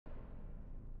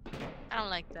I don't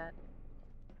like that.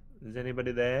 Is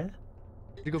anybody there?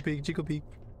 Chico peek, Chico peek.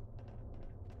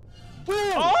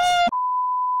 Oh!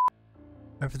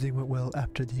 Everything went well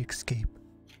after the escape.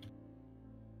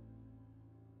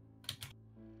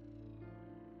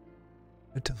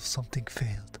 Until something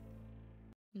failed.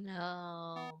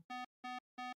 No.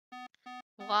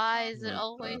 Why is it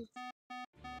always?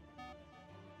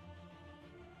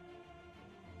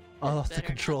 I lost the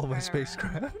control of my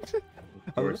spacecraft.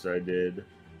 Of course I did.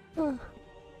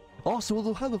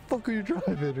 Also, how the fuck are you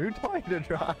driving? Who trying to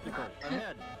drive?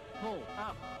 Ahead. Pull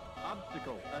up.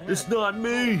 Obstacle ahead. It's not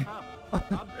me! Pull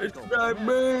up. It's Obstacle not ahead.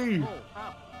 me! Pull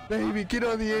up. Baby, get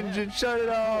on the engine, shut it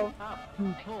off!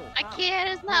 Pull I up. can't.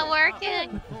 It's not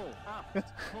working. Pull up. Pull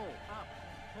up.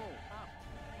 Pull up.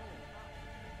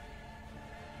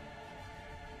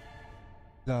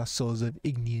 Lost souls of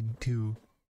Igneon 2.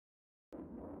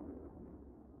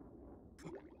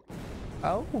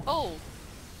 Ow! Oh.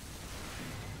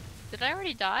 Did I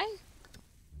already die?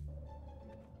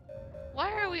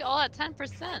 Why are we all at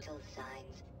 10%?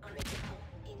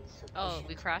 Oh,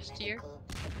 we crashed here?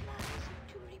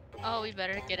 Oh, we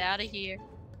better get out of here.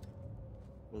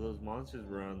 Well, those monsters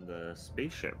were on the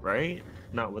spaceship, right?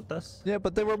 Not with us? Yeah,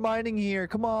 but they were mining here,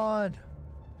 come on!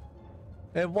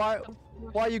 And why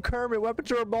you Kermit?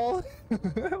 Weapons are ball?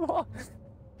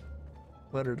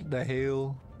 Let the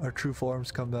hail, our true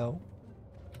forms come out.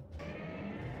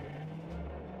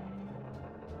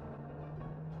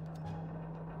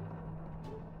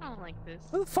 I don't like this.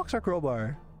 Where the fuck's our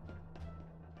crowbar?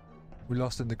 We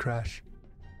lost in the crash.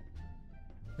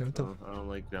 Yeah, what the I don't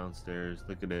like downstairs.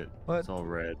 Look at it. What? It's all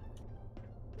red.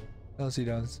 I don't see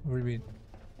down. What do you mean?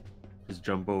 Just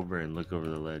jump over and look over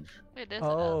the ledge. Wait, there's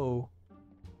Oh.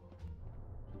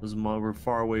 We're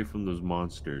far away from those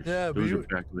monsters. Yeah, but those are you-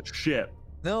 back to the ship.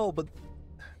 No, but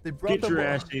they brought Get them your all-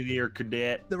 ass in here,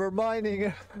 cadet. They were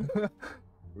mining.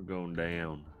 We're going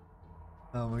down.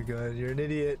 Oh my god, you're an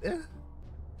idiot.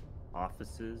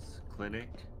 Offices, clinic.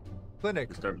 Clinic.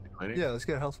 Let's start with the clinic. Yeah, let's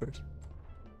get health first.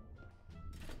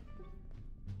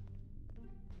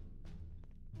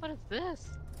 What is this?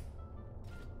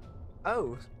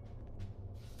 Oh.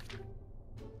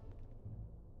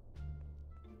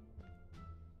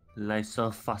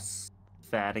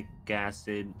 Lysophosphatic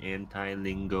acid,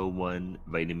 anti-lingo 1,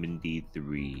 vitamin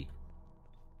D3.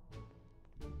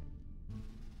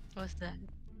 What's that?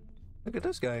 Look at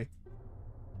this guy.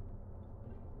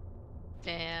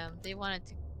 Damn, they wanted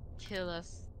to kill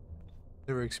us.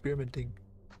 They were experimenting.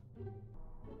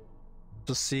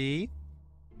 So C.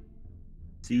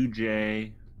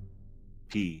 CJP.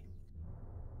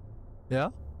 Yeah?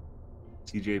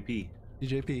 CJP.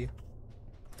 DJP.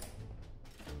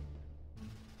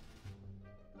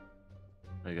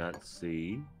 I got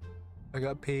C. I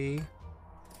got P.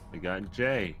 I got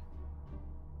J.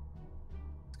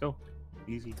 Let's go.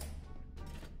 Easy.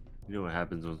 You know what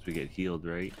happens once we get healed,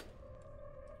 right?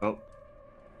 Oh,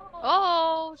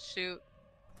 Oh, shoot.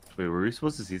 wait, were we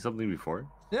supposed to see something before?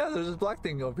 Yeah, there's this black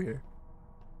thing over here.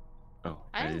 Oh,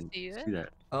 I didn't see that.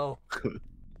 Oh.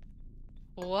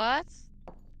 What?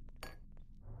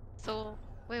 So,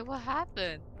 wait, what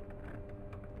happened?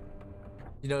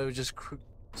 You know, it was just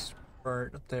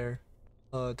burnt up there.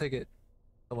 Take it.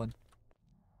 That one.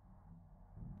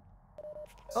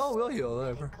 Oh, we'll heal,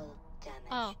 whatever.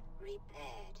 Oh.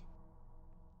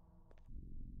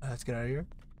 Let's get out of here.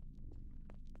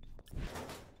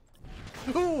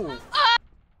 Ooh!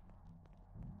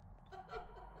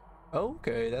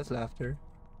 Okay, that's laughter.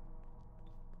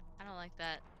 I don't like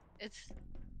that. It's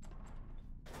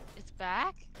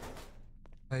back?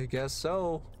 I guess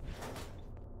so.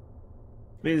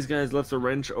 These guys left a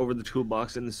wrench over the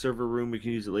toolbox in the server room. We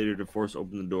can use it later to force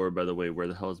open the door. By the way, where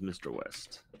the hell is Mr.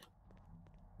 West?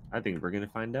 I think we're gonna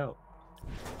find out.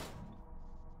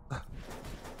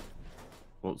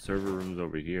 Well, server room's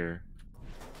over here.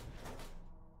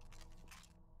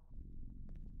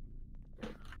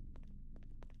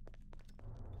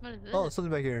 What is this? Oh,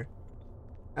 something back here.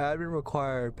 Admin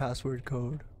required password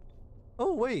code.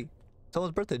 Oh, wait.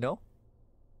 Someone's birthday, no?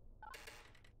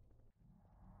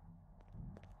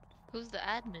 Who's the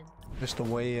admin? Mr.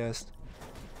 West.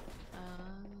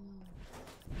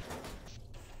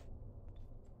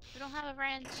 We don't have a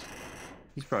wrench.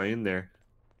 He's probably in there.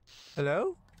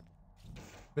 Hello?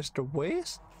 Mr.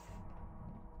 West?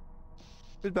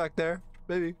 Who's back there?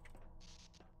 Baby.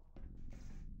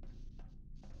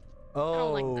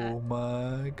 don't like that. Oh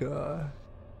my god.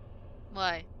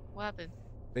 Why? What happened?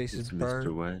 Face is It's Mr.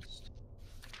 burnt. West.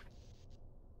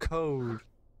 Code.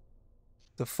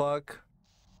 The fuck?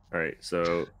 Alright,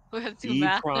 so We have two E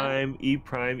math. prime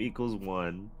equals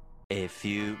 1. A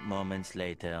few moments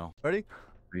later. Ready?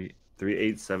 3.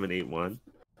 38781.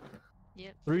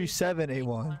 Yep.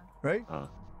 3781, right?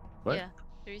 What? Yeah.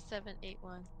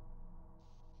 3781.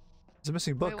 It's a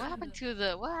missing book. Wait, what happened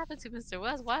to Mr.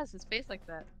 West? Why is his face like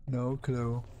that? No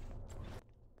clue.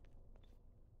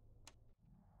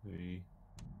 3.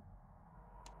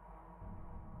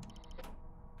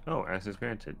 Oh, access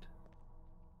granted.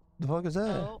 The fuck is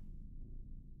that? Oh.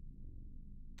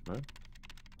 What?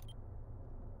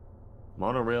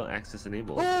 Monorail access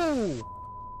enabled. Oh!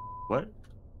 What?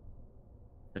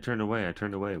 I turned away.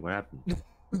 What happened?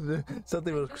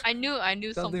 Something was I knew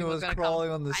something was gonna crawling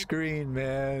come. on the screen,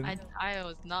 man. I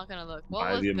was not gonna look. What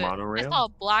By was the it? monorail? I saw a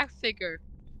black figure.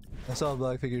 I saw a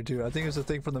black figure too. I think it's a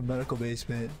thing from the medical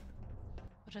basement.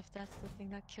 What if that's the thing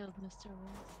that killed Mr.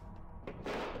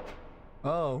 West?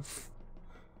 Oh.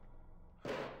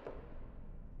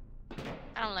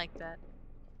 I don't like that.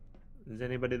 Is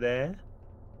anybody there?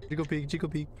 Chico peek, Chico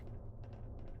peek.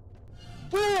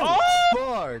 Oh!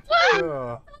 Fuck! What?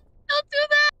 Yeah. Don't do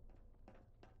that!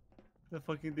 The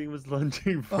fucking thing was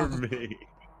lunging for Oh. me.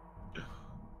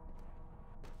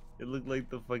 It looked like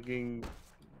the fucking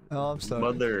Oh, I'm sorry.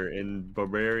 mother in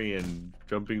Barbarian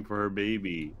jumping for her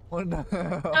baby. What the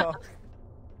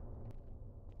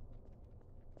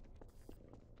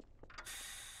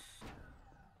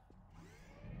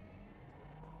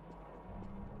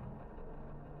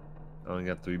I only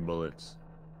got 3 bullets.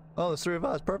 Oh, there's 3 of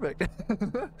us. Perfect. Let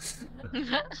me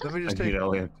I just mean, take. I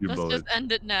only have 2 Let's bullets. just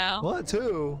end it now. What?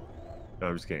 2? No,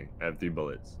 I'm just kidding. I have 3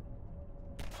 bullets.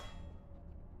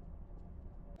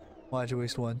 Why'd you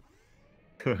waste 1?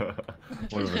 One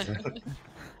of us.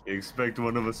 You expect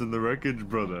one of us in the wreckage,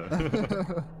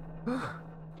 brother.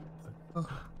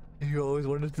 You always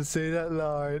wanted to say that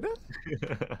line.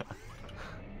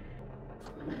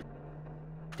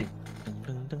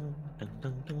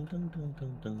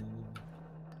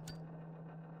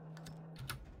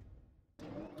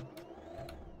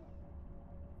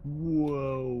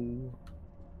 Whoa.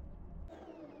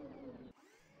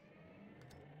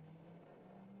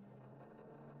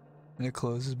 And it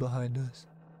closes behind us.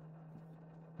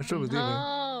 I should be leaving.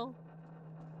 No.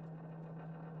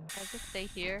 I'll just stay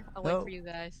here. I'll wait No. for you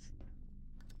guys.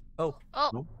 Oh. Oh.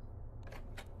 Nope.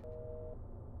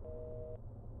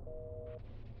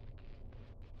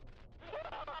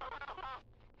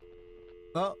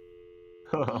 Oh.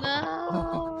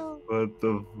 No. What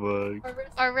the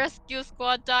fuck? Our rescue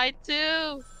squad died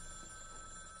too.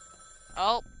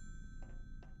 Oh.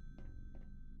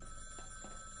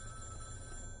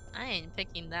 I ain't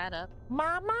picking that up.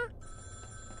 Mama.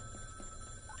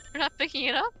 You're not picking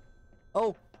it up?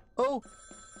 Oh. Oh.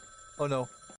 Oh no.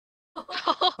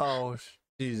 Oh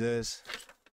Jesus.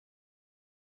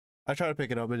 I tried to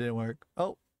pick it up, it didn't work.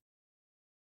 Oh.